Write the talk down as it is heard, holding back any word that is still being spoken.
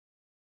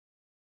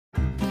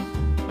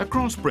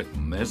Across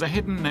Britain, there's a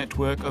hidden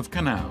network of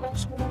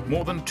canals,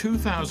 more than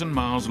 2,000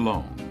 miles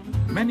long.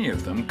 Many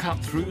of them cut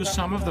through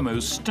some of the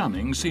most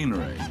stunning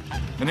scenery.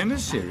 And in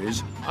this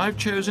series, I've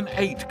chosen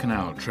 8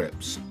 canal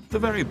trips, the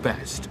very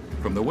best,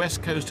 from the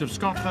west coast of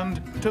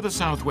Scotland to the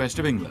southwest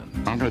of England.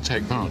 I'm going to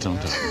take part,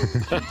 aren't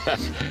I?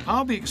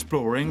 I'll be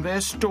exploring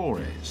their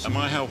stories. Am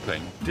I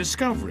helping?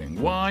 Discovering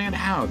why and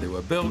how they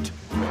were built.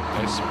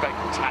 A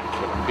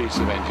spectacular piece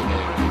of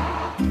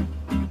engineering.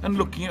 And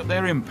looking at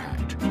their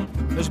impact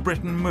as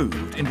Britain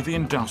moved into the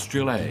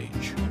industrial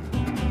age.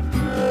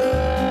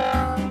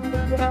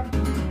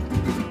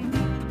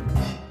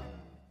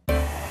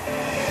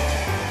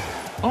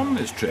 On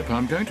this trip,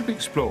 I'm going to be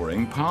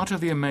exploring part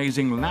of the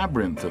amazing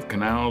labyrinth of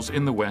canals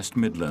in the West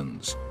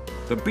Midlands,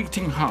 the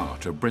beating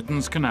heart of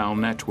Britain's canal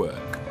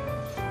network.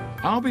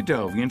 I'll be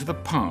delving into the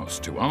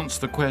past to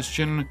answer the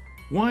question,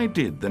 why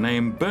did the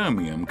name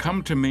Birmingham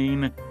come to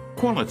mean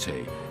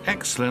quality,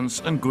 excellence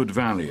and good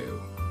value?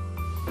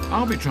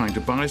 I'll be trying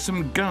to buy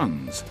some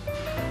guns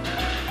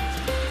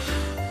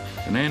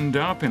and end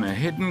up in a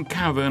hidden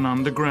cavern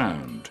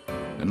underground,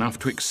 enough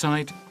to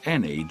excite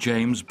any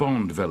James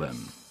Bond villain.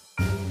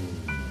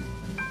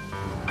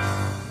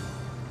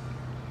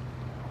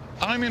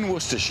 I'm in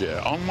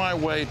Worcestershire, on my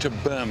way to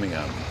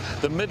Birmingham,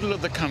 the middle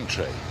of the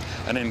country,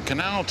 and in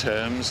canal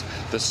terms,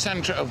 the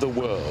centre of the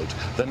world,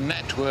 the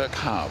network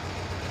hub.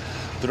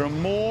 There are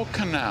more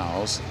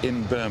canals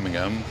in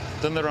Birmingham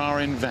than there are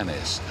in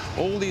Venice.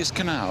 All these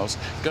canals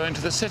go into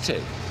the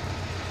city.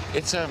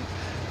 It's a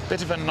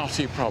bit of a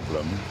knotty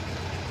problem,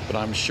 but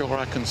I'm sure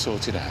I can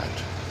sort it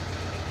out.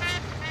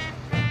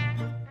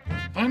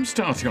 I'm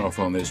starting off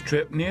on this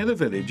trip near the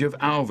village of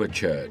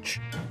Alverchurch,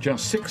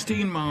 just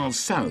 16 miles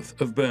south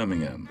of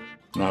Birmingham.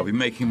 And I'll be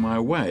making my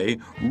way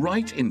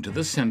right into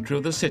the centre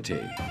of the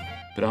city.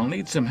 But I'll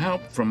need some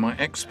help from my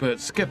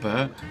expert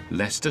skipper,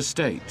 Lester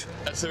State.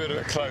 That's a bit of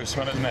a close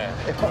one, isn't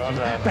it? Well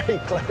done. Very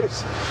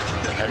close.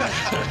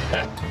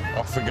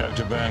 Off we go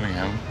to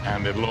Birmingham,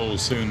 and it'll all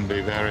soon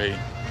be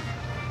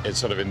it's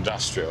sort of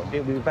industrial.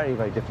 It'll be very,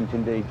 very different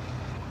indeed.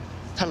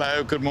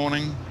 Hello, good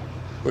morning.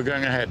 We're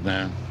going ahead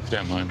now, if you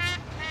don't mind.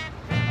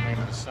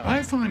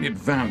 I find it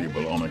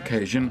valuable on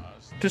occasion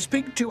to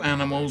speak to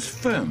animals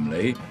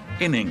firmly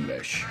in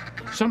English.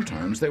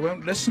 Sometimes they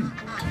won't listen.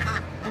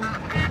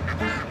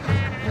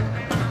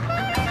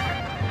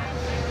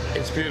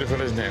 It's beautiful,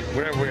 isn't it?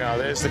 Wherever we are,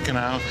 there's the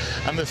canal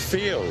and the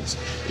fields.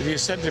 If you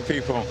said to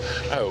people,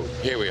 oh,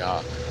 here we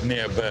are,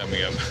 near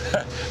Birmingham,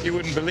 you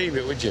wouldn't believe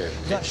it, would you?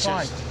 That's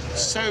right.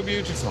 So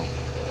beautiful.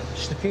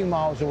 Just a few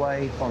miles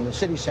away from the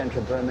city centre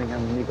of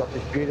Birmingham, and you've got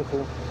this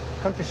beautiful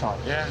countryside.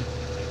 Yeah.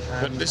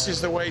 But this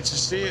is the way to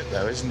see it,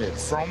 though, isn't it?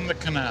 From the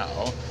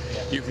canal,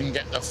 you can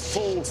get the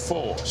full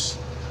force.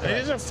 It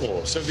is a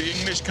force of the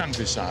English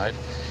countryside.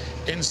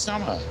 In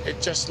summer,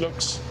 it just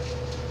looks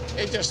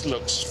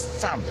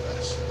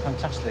fabulous.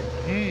 Fantastic.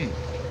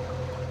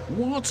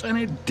 What an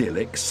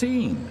idyllic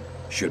scene.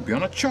 Should be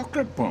on a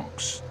chocolate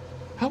box.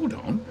 Hold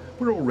on,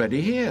 we're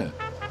already here.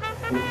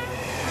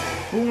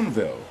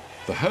 Bourneville,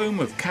 the home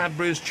of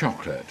Cadbury's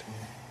chocolate.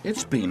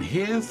 It's been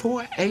here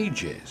for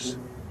ages.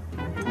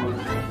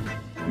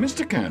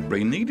 Mr.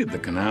 Cadbury needed the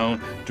canal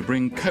to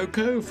bring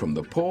cocoa from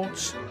the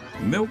ports,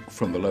 milk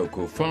from the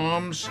local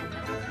farms,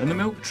 and the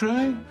milk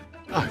tray?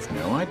 I've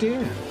no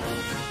idea.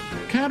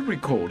 Cadbury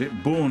called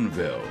it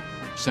Bourneville.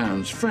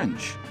 Sounds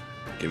French.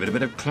 Give it a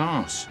bit of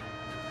class.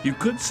 You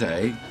could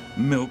say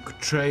milk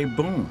tray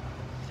bon.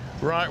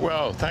 Right,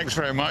 well, thanks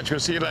very much. We'll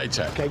see you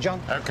later. OK,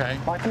 John. OK.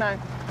 Bye for now.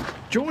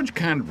 George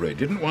Cadbury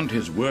didn't want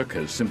his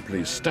workers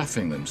simply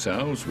stuffing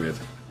themselves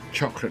with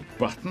chocolate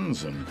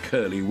buttons and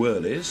curly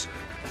whirlies,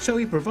 so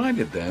he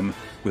provided them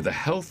with a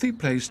healthy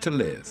place to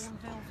live.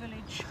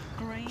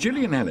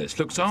 Gillian Ellis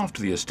looks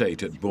after the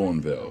estate at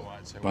Bourneville.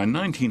 By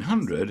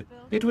 1900,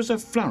 it was a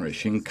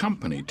flourishing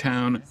company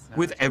town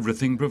with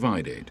everything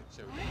provided.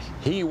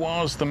 He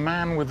was the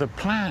man with the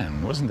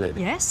plan, wasn't it?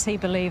 Yes, he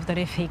believed that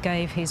if he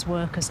gave his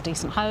workers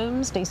decent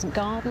homes, decent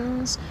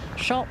gardens,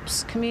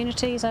 shops,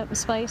 communities, open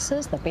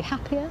spaces, they'd be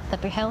happier,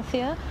 they'd be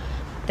healthier,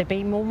 they'd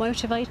be more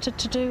motivated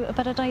to do a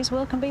better day's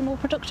work and be more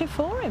productive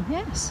for him,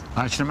 yes.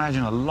 I should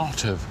imagine a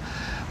lot of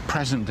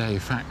present-day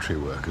factory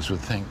workers would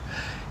think,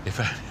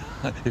 if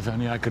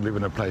only I could live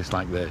in a place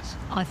like this.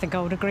 I think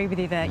I would agree with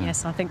you there,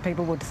 yes. I think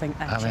people would think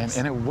that, I mean, yes.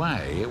 in a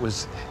way, it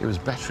was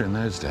better in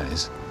those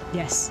days.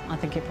 Yes, I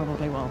think it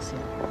probably was,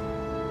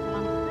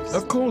 yeah.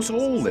 Of course,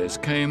 all this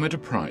came at a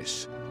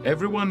price.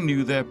 Everyone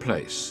knew their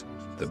place.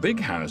 The big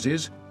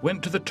houses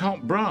went to the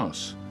top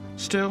brass.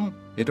 Still,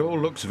 it all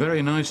looks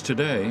very nice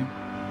today.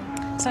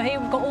 So here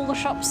we've got all the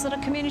shops that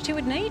a community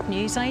would need.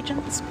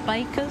 Newsagents,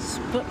 bakers,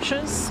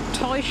 butchers,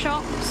 toy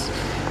shops,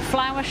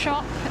 flower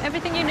shop,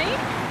 everything you need.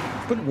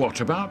 But what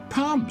about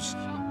pubs?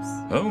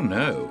 Oh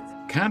no,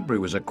 Cadbury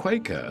was a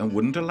Quaker and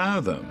wouldn't allow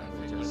them.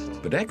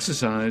 But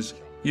exercise,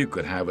 you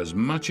could have as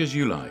much as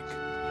you like.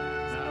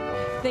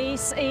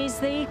 This is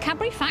the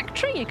Cadbury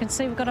factory. You can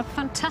see we've got a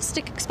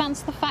fantastic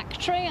expanse of the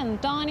factory and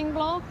dining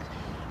block.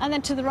 And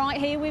then to the right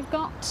here we've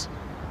got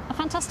a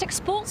fantastic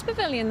sports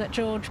pavilion that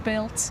George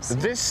built.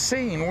 This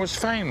scene was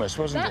famous,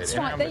 wasn't it? That's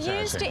right, they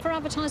used it for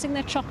advertising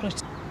their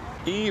chocolate.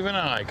 Even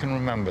I can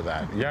remember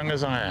that. Young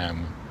as I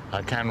am,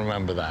 I can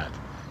remember that.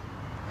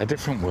 A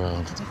different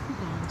world. A different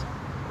world.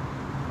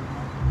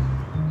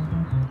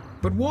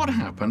 But what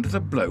happened to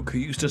the bloke who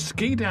used to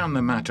ski down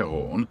the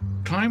Matterhorn,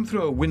 climb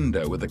through a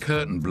window with the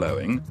curtain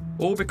blowing,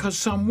 all because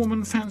some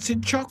woman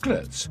fancied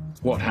chocolates?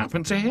 What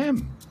happened to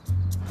him?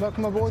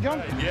 Welcome aboard,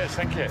 John. Yes,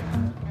 thank you.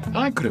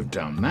 I could have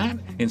done that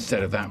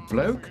instead of that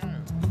bloke.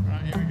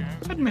 Right, here we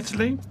go.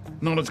 Admittedly,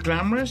 not as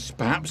glamorous,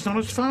 perhaps not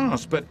as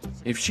fast, but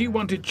if she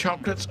wanted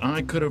chocolates,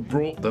 I could have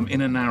brought them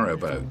in a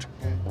narrowboat.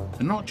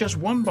 And not just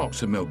one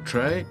box of milk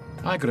tray,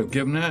 I could have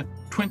given her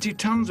 20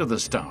 tons of the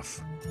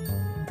stuff.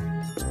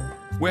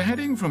 We're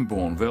heading from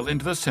Bourneville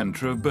into the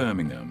centre of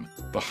Birmingham,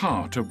 the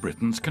heart of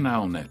Britain's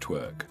canal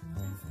network.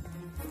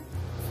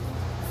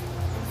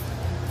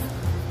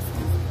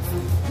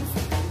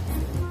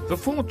 The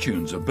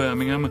fortunes of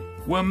Birmingham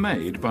were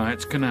made by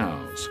its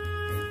canals.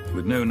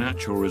 With no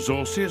natural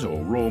resources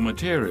or raw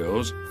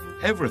materials,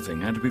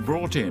 everything had to be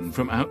brought in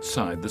from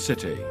outside the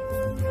city.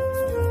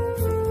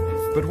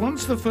 But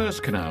once the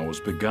first canal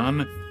was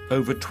begun,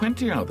 over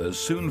 20 others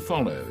soon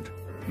followed,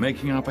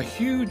 making up a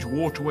huge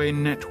waterway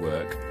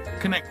network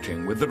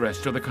connecting with the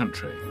rest of the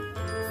country.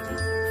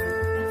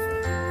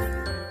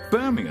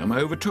 Birmingham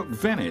overtook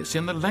Venice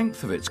in the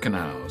length of its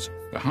canals,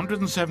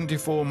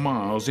 174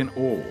 miles in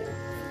all.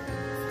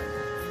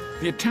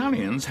 The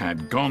Italians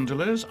had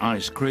gondolas,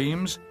 ice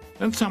creams,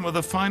 and some of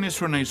the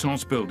finest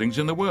Renaissance buildings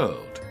in the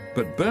world.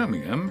 But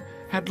Birmingham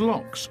had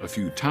locks, a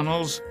few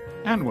tunnels,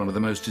 and one of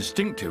the most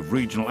distinctive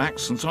regional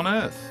accents on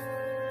earth.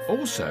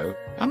 Also,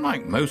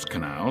 unlike most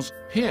canals,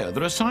 here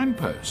there are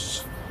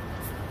signposts.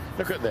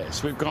 Look at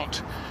this. We've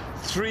got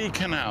 3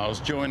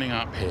 canals joining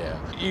up here.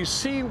 You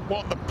see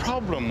what the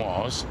problem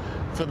was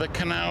for the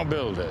canal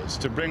builders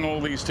to bring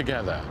all these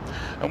together.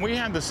 And we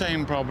had the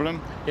same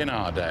problem in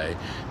our day,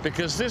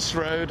 because this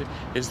road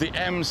is the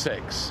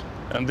M6,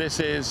 and this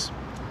is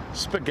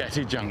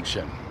Spaghetti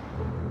Junction.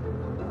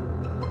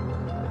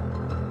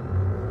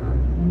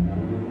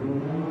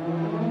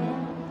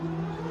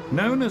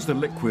 Known as the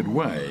Liquid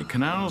Way,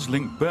 canals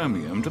linked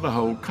Birmingham to the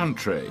whole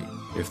country.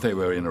 If they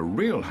were in a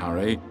real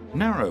hurry,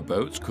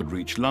 narrowboats could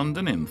reach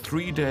London in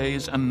 3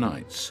 days and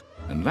nights,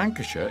 and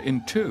Lancashire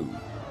in 2.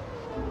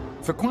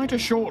 For quite a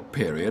short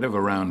period of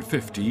around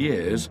 50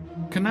 years,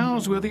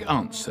 canals were the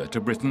answer to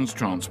Britain's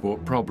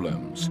transport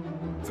problems.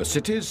 For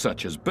cities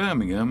such as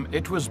Birmingham,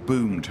 it was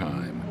boom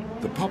time.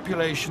 The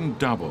population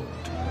doubled.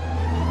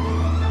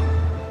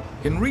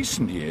 In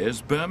recent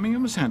years,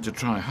 Birmingham has had to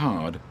try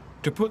hard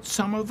to put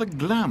some of the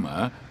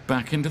glamour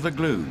back into the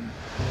gloom.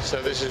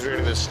 So this is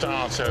really the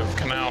start of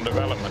canal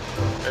development.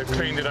 They've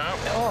cleaned it up.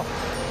 Oh,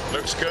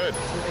 Looks good.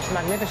 it's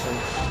magnificent.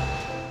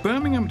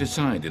 Birmingham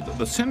decided that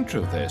the centre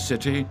of their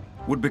city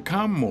would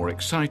become more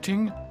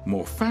exciting,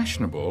 more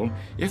fashionable,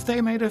 if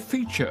they made a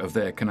feature of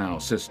their canal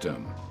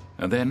system.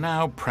 And they're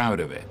now proud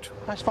of it.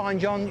 That's fine,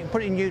 John. You can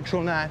put it in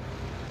neutral now.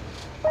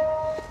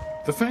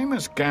 The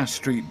famous Gas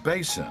Street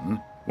Basin,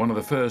 one of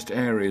the first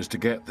areas to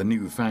get the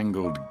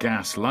newfangled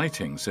gas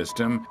lighting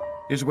system,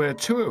 is where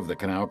 2 of the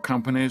canal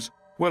companies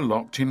were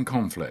locked in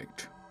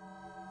conflict.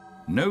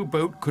 No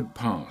boat could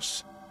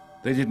pass.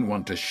 They didn't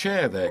want to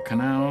share their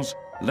canals,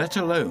 let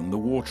alone the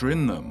water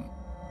in them.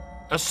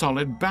 A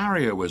solid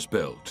barrier was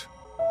built.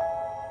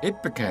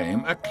 It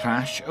became a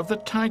clash of the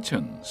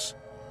titans.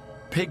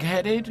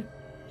 Pig-headed?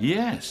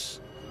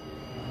 Yes.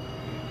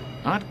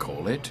 I'd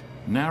call it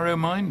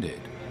narrow-minded.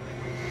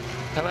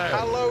 Hello.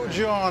 Hello,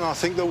 John. I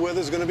think the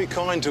weather's going to be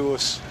kind to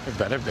us. It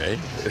better be.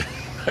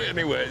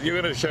 Anyway, you're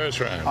going to show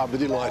us around. I'll be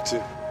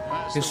delighted.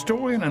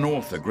 Historian and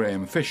author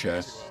Graham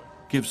Fisher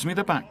gives me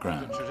the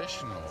background.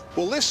 Traditional.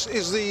 Well, this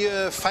is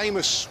the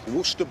famous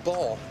Worcester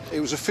Bar. It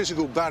was a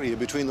physical barrier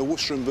between the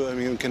Worcester and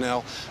Birmingham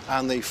Canal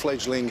and the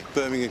fledgling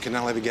Birmingham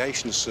Canal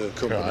Navigations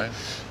Company. Right.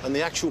 And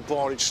the actual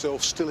bar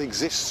itself still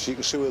exists. You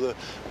can see where the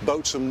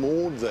boats are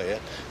moored there.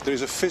 There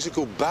is a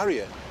physical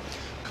barrier.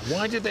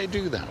 Why did they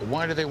do that?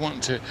 Why do they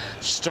want to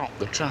stop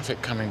the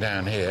traffic coming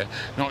down here,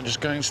 not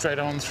just going straight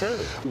on through?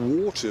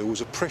 Water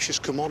was a precious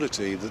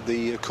commodity that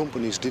the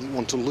companies didn't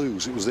want to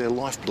lose. It was their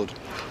lifeblood.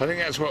 I think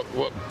that's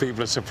what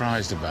people are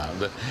surprised about,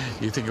 that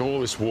you think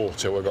all this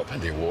water, we've got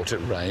plenty of water,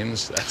 it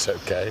rains, that's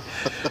okay,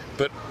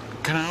 but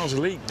canals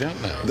leak, don't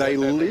they? They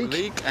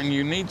leak, and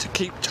you need to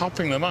keep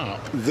topping them up.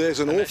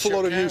 There's an awful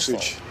lot of careful.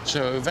 usage.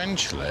 So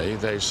eventually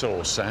they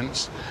saw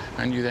sense,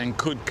 and you then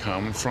could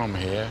come from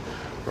here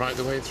right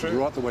the way through?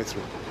 Right the way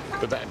through.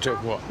 But that took,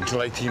 what, until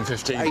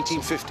 1815?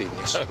 1815,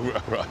 yes. Oh,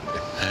 right.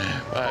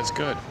 Well, that's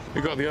good.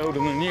 We've got the old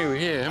and the new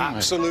here, haven't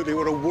Absolutely.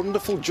 What a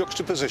wonderful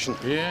juxtaposition.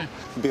 we? Yeah.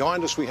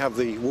 Behind us we have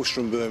the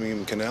Worcester and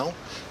Birmingham Canal.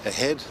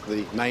 Ahead,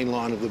 the main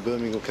line of the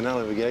Birmingham Canal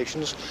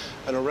Navigations.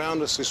 And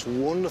around us, this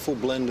wonderful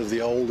blend of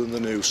the old and the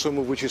new, some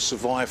of which has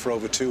survived for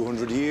over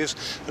 200 years,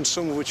 and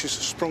some of which has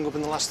sprung up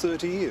in the last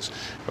 30 years.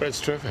 Well,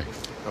 it's terrific.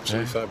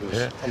 Absolutely fabulous.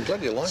 Yeah. I'm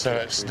glad you like So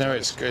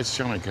it. it's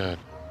jolly good.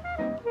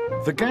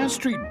 The Gas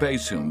Street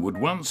Basin would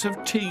once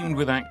have teemed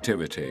with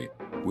activity,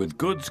 with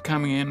goods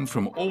coming in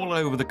from all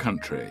over the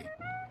country.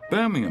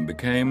 Birmingham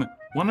became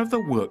one of the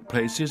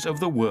workplaces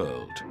of the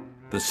world,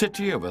 the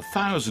city of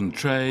 1,000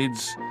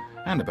 trades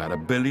and about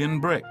 1 billion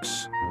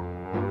bricks.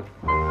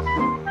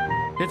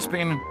 It's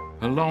been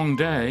a long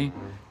day.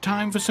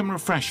 Time for some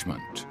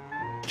refreshment.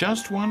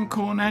 Just one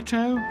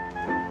cornetto?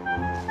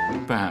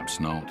 Perhaps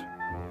not.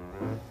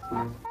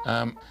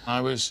 I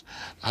was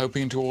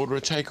hoping to order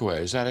a takeaway.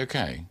 Is that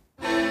okay?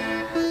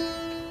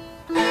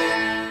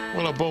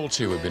 Well, a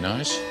Balti would be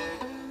nice.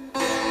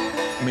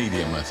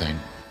 Medium, I think.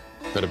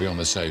 Better be on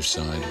the safe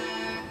side.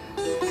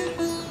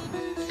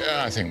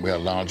 I think we're a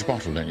large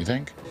bottle, don't you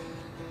think?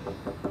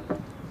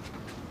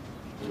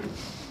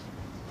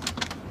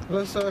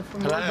 Hello, sir.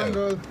 From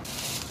Hello.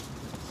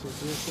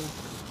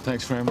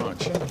 Thanks very much.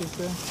 Thank you,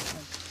 sir.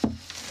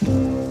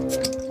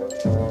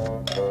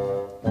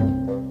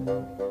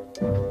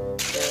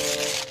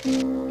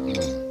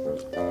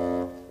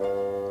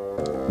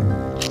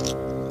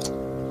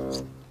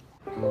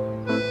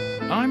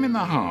 I'm in the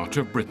heart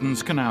of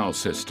Britain's canal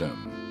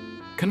system.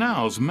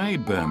 Canals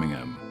made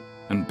Birmingham,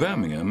 and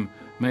Birmingham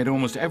made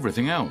almost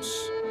everything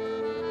else.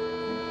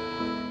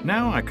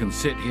 Now I can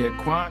sit here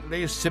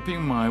quietly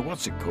sipping my,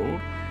 what's it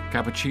called?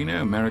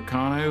 Cappuccino,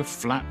 Americano,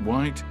 flat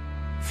white,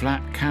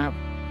 flat cap,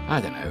 I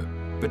don't know.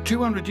 But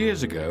 200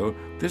 years ago,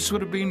 this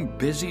would have been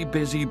busy,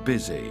 busy,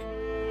 busy.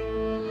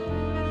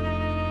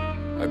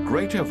 A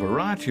greater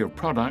variety of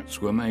products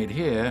were made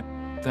here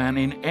than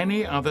in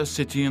any other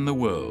city in the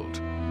world.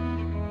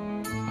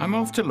 I'm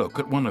off to look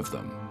at one of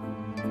them.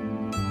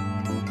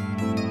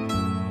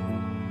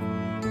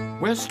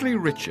 Wesley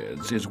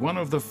Richards is one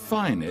of the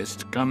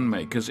finest gun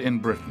makers in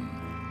Britain.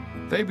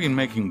 They've been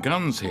making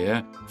guns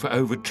here for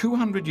over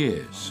 200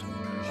 years.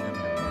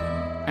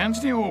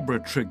 Anthony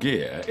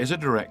Tregear is a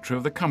director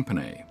of the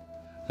company.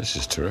 This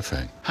is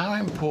terrific. How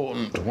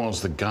important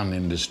was the gun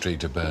industry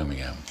to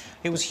Birmingham?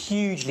 It was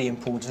hugely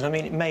important. I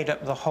mean, it made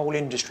up the whole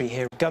industry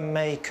here. Gun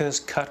makers,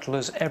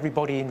 cutlers,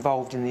 everybody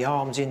involved in the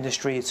arms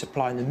industry,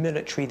 supplying the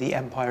military, the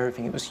empire,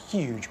 everything. It was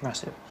huge,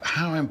 massive.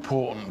 How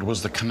important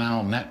was the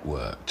canal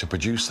network to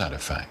produce that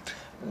effect?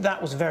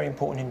 That was very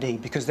important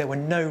indeed, because there were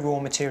no raw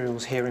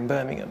materials here in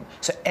Birmingham.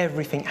 So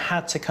everything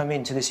had to come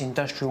into this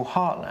industrial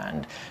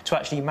heartland to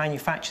actually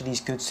manufacture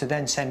these goods to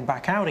then send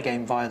back out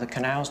again via the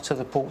canals to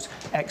the ports,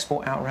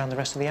 export out around the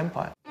rest of the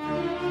empire.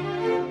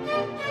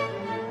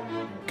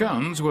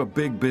 Guns were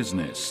big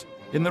business.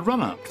 In the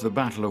run-up to the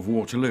Battle of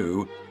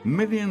Waterloo,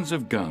 millions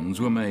of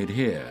guns were made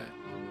here,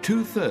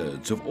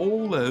 2/3 of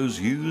all those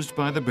used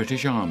by the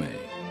British Army.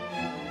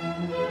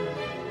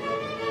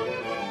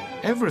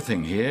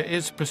 Everything here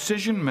is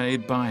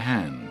precision-made by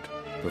hand,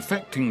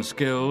 perfecting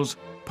skills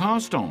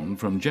passed on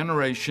from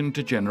generation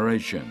to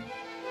generation.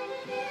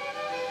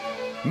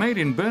 Made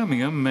in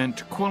Birmingham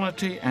meant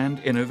quality and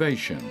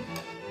innovation.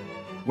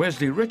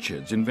 Wesley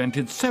Richards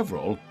invented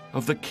several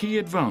of the key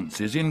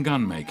advances in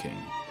gun making.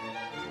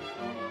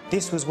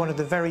 This was one of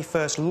the very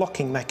first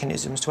locking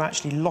mechanisms to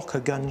actually lock a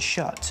gun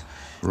shut.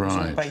 Right.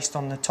 Sort of based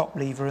on the top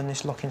lever and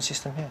this locking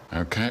system here.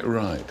 OK,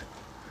 right.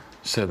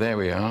 So there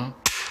we are.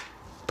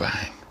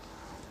 Bang.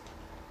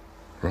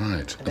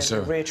 Right. And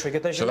then the rear trigger,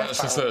 there's so your that's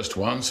left the barrel. first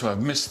one, so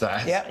I've missed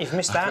that. Yeah, you've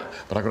missed that.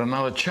 But I've got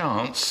another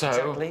chance, so...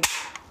 Exactly.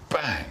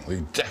 Bang!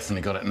 We've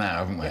definitely got it now,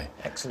 haven't we? Yeah,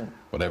 excellent.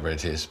 Whatever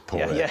it is,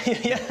 pour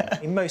it.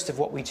 Yeah. Most of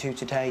what we do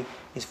today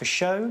is for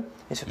show.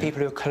 It's for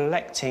people who are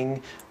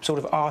collecting sort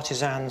of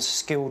artisans'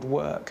 skilled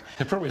work.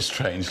 They're probably a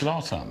strange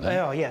lot, aren't they? They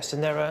are, yes,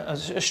 and they're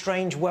a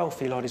strange,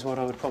 wealthy lot is what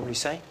I would probably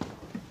say.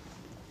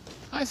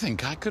 I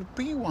think I could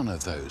be one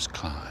of those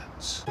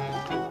clients.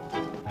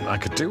 I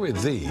could do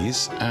with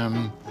these,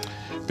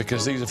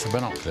 because these are for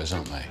binoculars,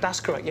 aren't they?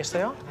 That's correct, yes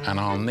they are. And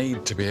I'll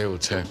need to be able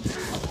to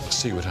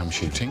see what I'm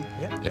shooting.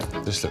 Yeah.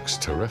 This looks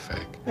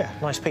terrific. Yeah,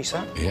 nice piece,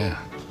 that. Yeah.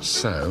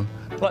 So...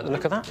 Like the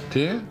look of that? Do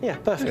you? Yeah,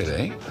 perfect.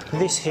 Really?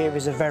 This here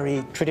is a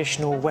very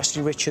traditional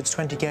Wesley Richards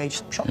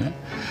 20-gauge shotgun.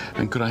 Yeah.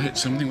 And could I hit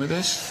something with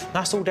this?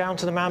 That's all down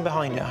to the man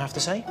behind it, I have to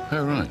say.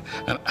 Oh, right.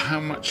 And how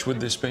much would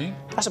this be?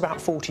 That's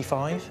about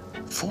 45.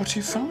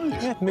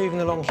 45? Yeah, moving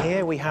along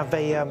here, we have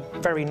a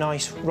very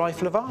nice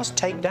rifle of ours,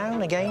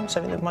 takedown, again,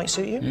 something that might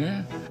suit you.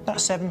 Yeah.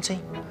 That's 70.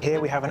 Here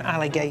we have an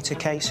alligator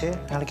case here,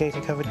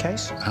 alligator-covered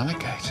case.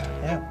 Alligator?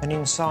 Yeah, and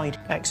inside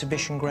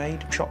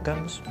exhibition-grade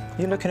shotguns.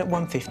 You're looking at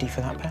 150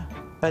 for that pair.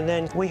 And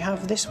then we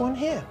have this one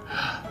here.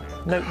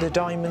 Note the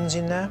diamonds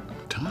in there.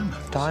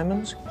 Diamonds?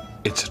 Diamonds.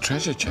 It's a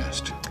treasure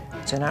chest.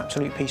 It's an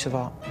absolute piece of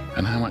art.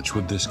 And how much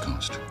would this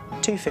cost?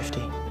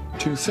 250.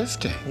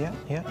 250?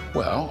 Yeah.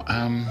 Well,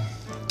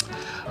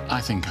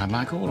 I think I'd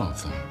like all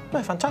of them.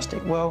 No,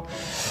 fantastic. Well,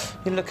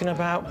 you're looking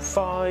about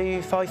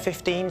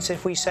 515, so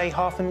if we say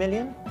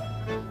 £500,000?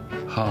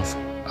 Half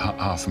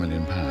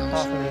 £500,000?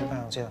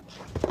 £500,000, yeah.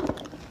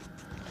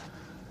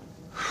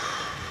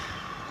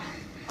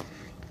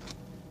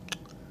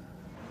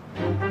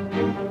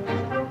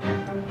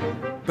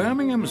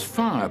 Birmingham's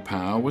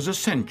firepower was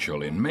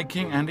essential in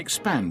making and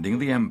expanding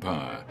the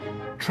empire.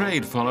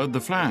 Trade followed the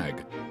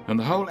flag, and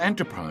the whole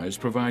enterprise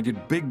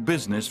provided big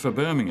business for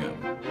Birmingham.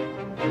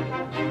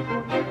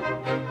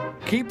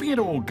 Keeping it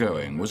all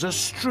going was a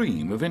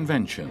stream of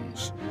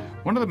inventions.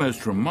 One of the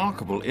most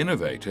remarkable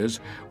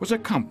innovators was a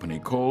company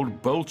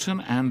called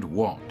Bolton and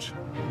Watt.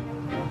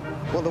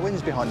 Well, the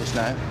wind's behind us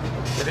now.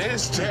 It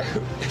is too.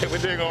 We're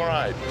doing all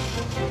right.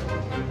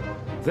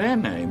 Their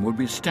name would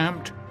be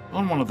stamped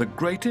on one of the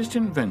greatest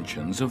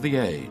inventions of the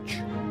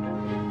age.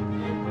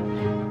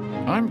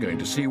 I'm going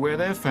to see where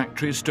their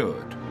factory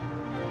stood.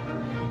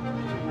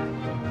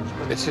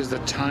 This is the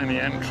tiny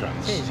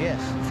entrance It is,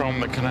 yes. from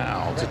the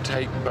canal to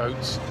take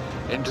boats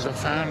into the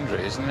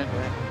foundry, isn't it?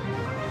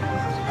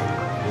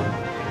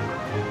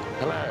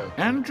 Hello.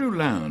 Andrew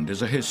Lound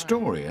is a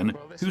historian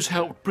who's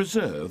helped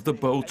preserve the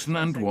Bolton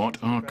and Watt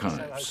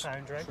archives.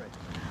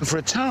 For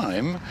a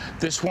time,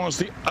 this was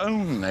the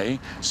only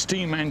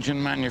steam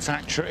engine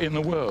manufacturer in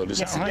the world, is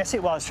that right? Yes,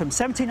 it was. From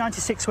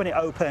 1796 when it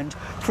opened,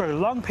 for a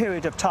long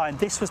period of time,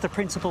 this was the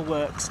principal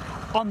works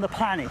on the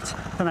planet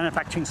for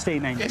manufacturing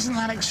steam engines. Isn't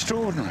that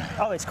extraordinary?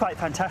 Oh, it's quite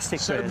fantastic,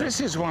 So really. this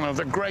is one of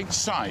the great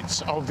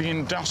sites of the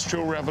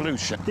Industrial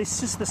Revolution.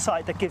 This is the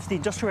site that gives the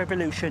Industrial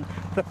Revolution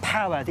the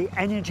power, the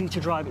energy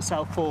to drive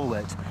itself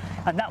forward.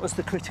 And that was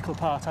the critical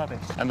part of it.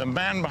 And the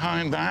man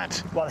behind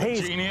that, Well,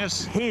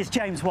 genius? He is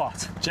James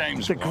Watt.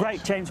 James The Watt.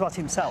 great James Watt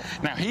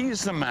himself. Now,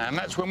 he's the man,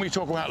 that's when we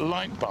talk about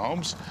light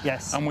bulbs.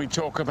 Yes. And we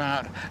talk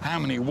about how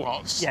many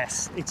watts.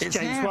 Yes, it's James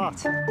him.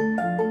 Watt.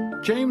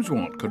 James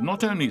Watt could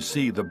not only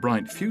see the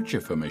bright future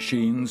for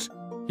machines,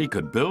 he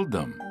could build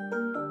them.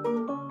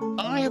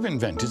 I have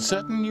invented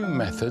certain new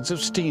methods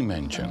of steam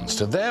engines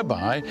to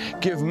thereby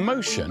give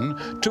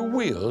motion to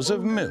wheels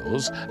of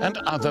mills and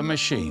other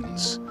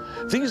machines.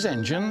 These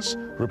engines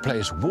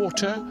replace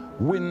water,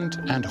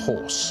 wind and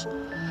horse,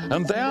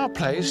 and they are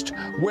placed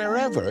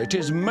wherever it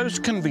is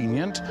most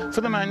convenient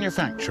for the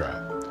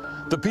manufacturer.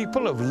 The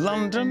people of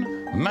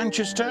London,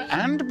 Manchester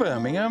and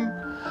Birmingham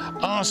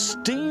are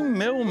steam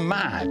mill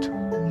mad.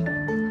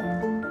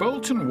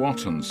 Bolton,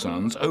 Watt and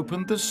Sons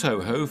opened the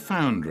Soho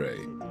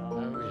foundry.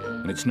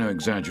 And it's no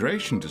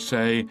exaggeration to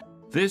say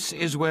this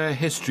is where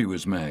history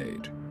was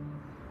made.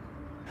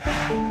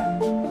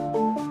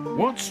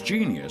 Watt's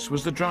genius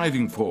was the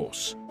driving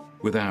force.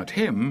 Without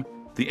him,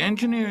 the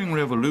engineering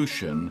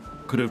revolution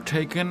could have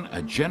taken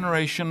a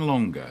generation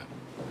longer.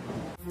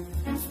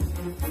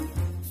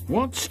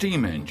 Watt's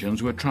steam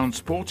engines were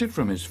transported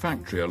from his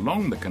factory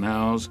along the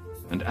canals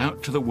and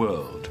out to the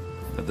world.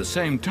 At the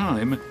same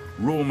time,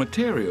 raw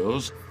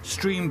materials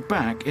streamed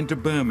back into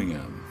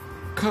Birmingham: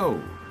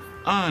 coal,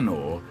 iron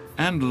ore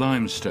and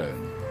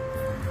limestone.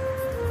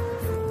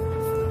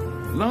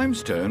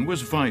 Limestone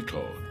was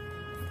vital,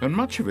 and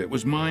much of it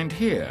was mined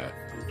here,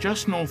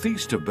 just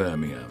northeast of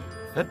Birmingham,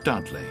 at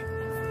Dudley.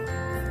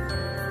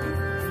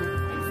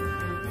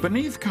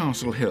 Beneath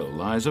Castle Hill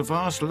lies a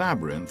vast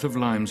labyrinth of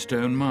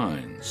limestone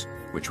mines,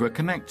 which were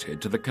connected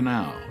to the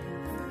canal.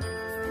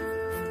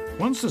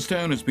 Once the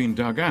stone has been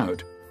dug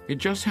out, it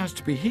just has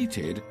to be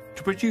heated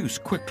to produce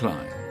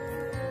quicklime.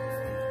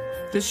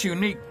 This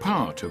unique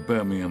part of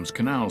Birmingham's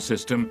canal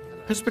system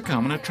has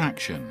become an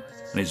attraction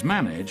and is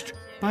managed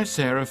by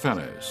Sarah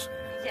Fellows.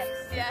 Yes,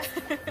 yeah.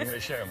 You're going to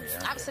show me,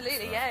 yeah?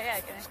 Absolutely, yeah.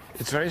 Okay.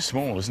 It's very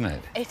small, isn't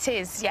it? It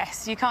is,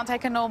 yes. You can't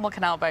take a normal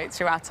canal boat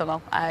through our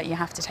tunnel. You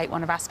have to take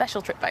one of our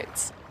special trip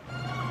boats.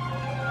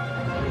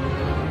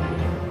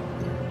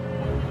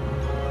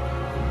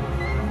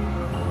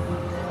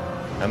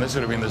 And this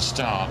would have been the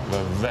start of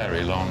a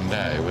very long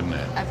day, wouldn't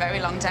it? A very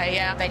long day,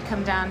 yeah. They'd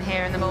come down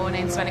here in the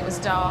mornings when it was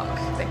dark.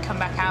 They'd come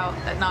back out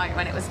at night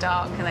when it was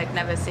dark, and they'd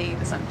never see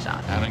the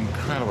sunshine. An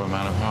incredible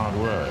amount of hard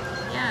work.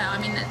 Yeah,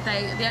 I mean,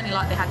 the only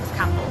light they had was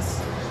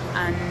candles,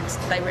 and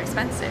they were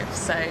expensive,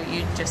 so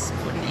you just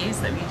wouldn't use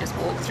them. You just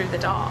walk through the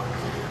dark.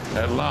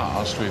 At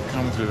last, we've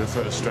come through the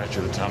first stretch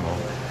of the tunnel,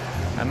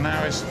 and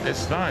now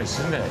it's nice,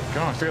 isn't it?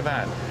 Gosh, look at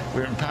that.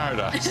 We're in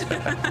paradise.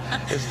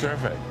 It's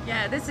terrific.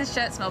 Yeah, this is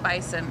Shirtsmill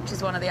Basin, which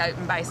is one of the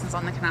open basins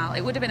on the canal.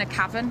 It would have been a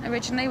cavern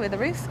originally with a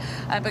roof,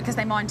 but because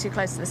they mined too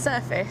close to the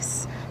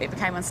surface, it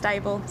became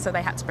unstable, so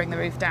they had to bring the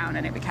roof down,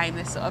 and it became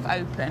this sort of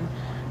open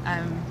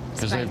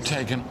Because they've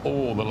taken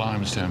all the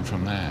limestone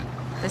from there.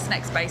 This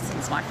next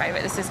basin's my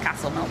favourite. This is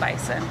Castlemill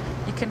Basin.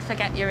 You can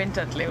forget you're in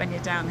Dudley when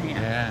you're down here.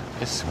 Yeah,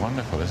 it's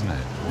wonderful, isn't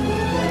it?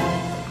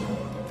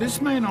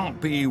 This may not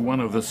be one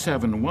of the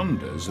 7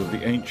 wonders of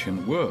the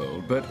ancient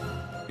world, but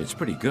it's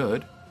pretty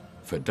good.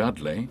 For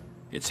Dudley,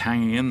 it's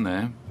hanging in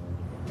there.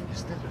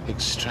 Isn't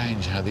it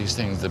strange how these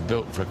things are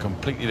built for a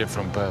completely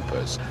different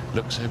purpose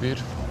look so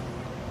beautiful?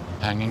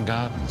 Hanging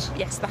gardens.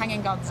 Yes, the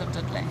Hanging Gardens of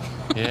Dudley.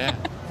 Yeah.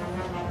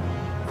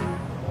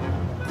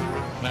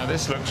 Now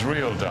this looks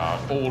real dark.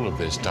 All of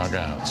this dug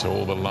out, so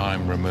all the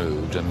lime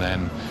removed, and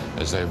then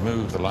as they've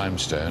moved the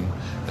limestone,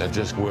 they're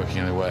just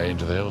working their way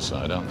into the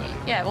hillside, aren't they?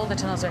 Yeah, all the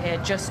tunnels are here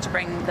just to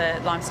bring the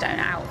limestone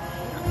out.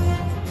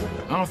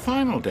 Our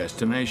final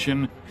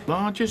destination,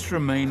 largest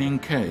remaining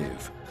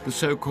cave, the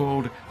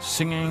so-called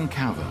Singing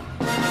Cavern.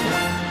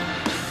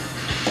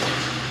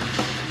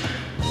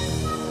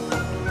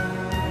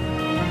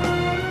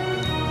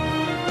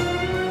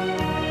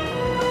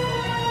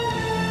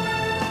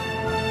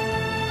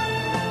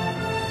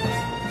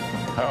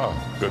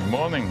 Good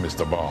morning,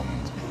 Mr.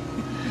 Bond.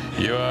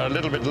 You are a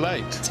little bit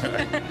late.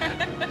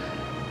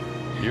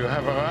 You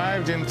have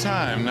arrived in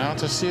time now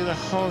to see the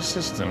whole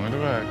system at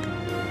work.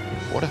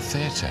 What a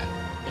theatre,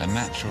 a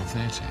natural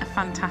theatre. A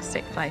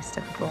fantastic place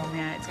to perform,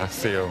 yeah. I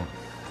feel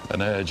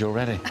an urge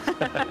already.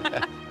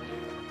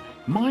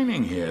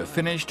 Mining here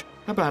finished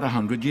about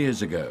 100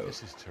 years ago.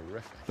 This is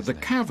terrific. But the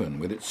cavern,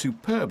 with its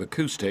superb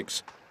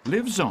acoustics,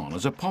 lives on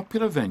as a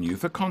popular venue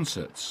for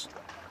concerts.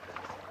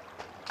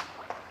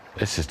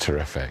 This is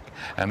terrific.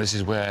 And this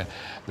is where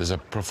there's a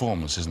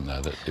performance, isn't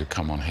there, that you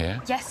come on here?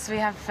 Yes, we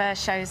have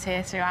shows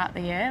here throughout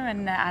the year,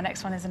 and our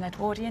next one is an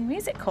Edwardian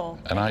music hall.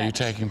 And are you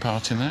taking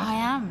part in that? I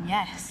am,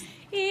 yes.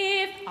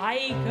 If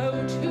I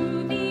go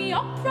to the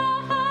opera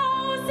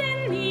house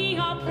in the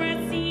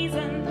opera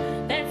season,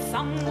 there's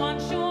someone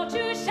sure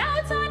to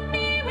shout at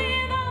me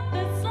without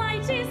the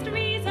slightest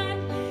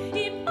reason.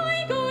 If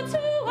I go to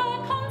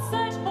a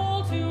concert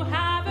hall to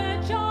have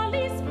a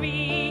jolly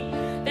spree,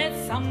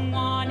 there's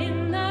someone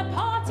in the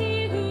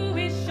party who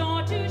is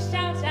sure to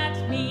shout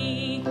at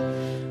me.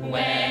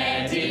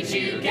 Where did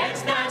you get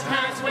that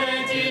hat?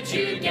 Where did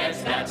you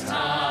get that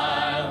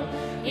tile?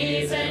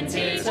 Isn't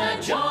it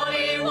a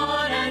jolly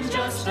one and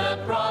just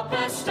the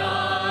proper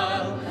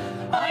style?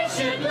 I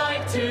should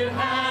like to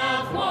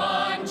have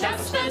one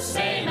just the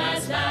same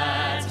as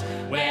that.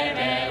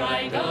 Wherever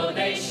I go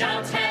they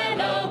shout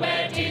hello,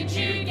 where did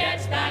you get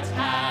that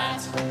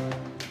hat?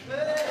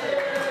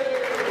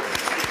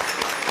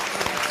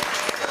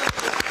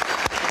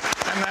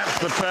 And that's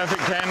the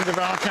perfect end of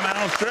our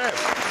canal trip.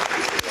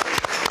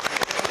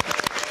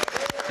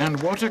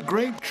 And what a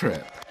great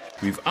trip!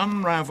 We've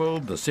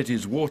unravelled the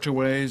city's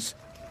waterways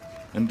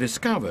and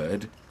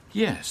discovered,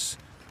 yes,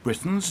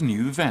 Britain's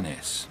new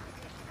Venice.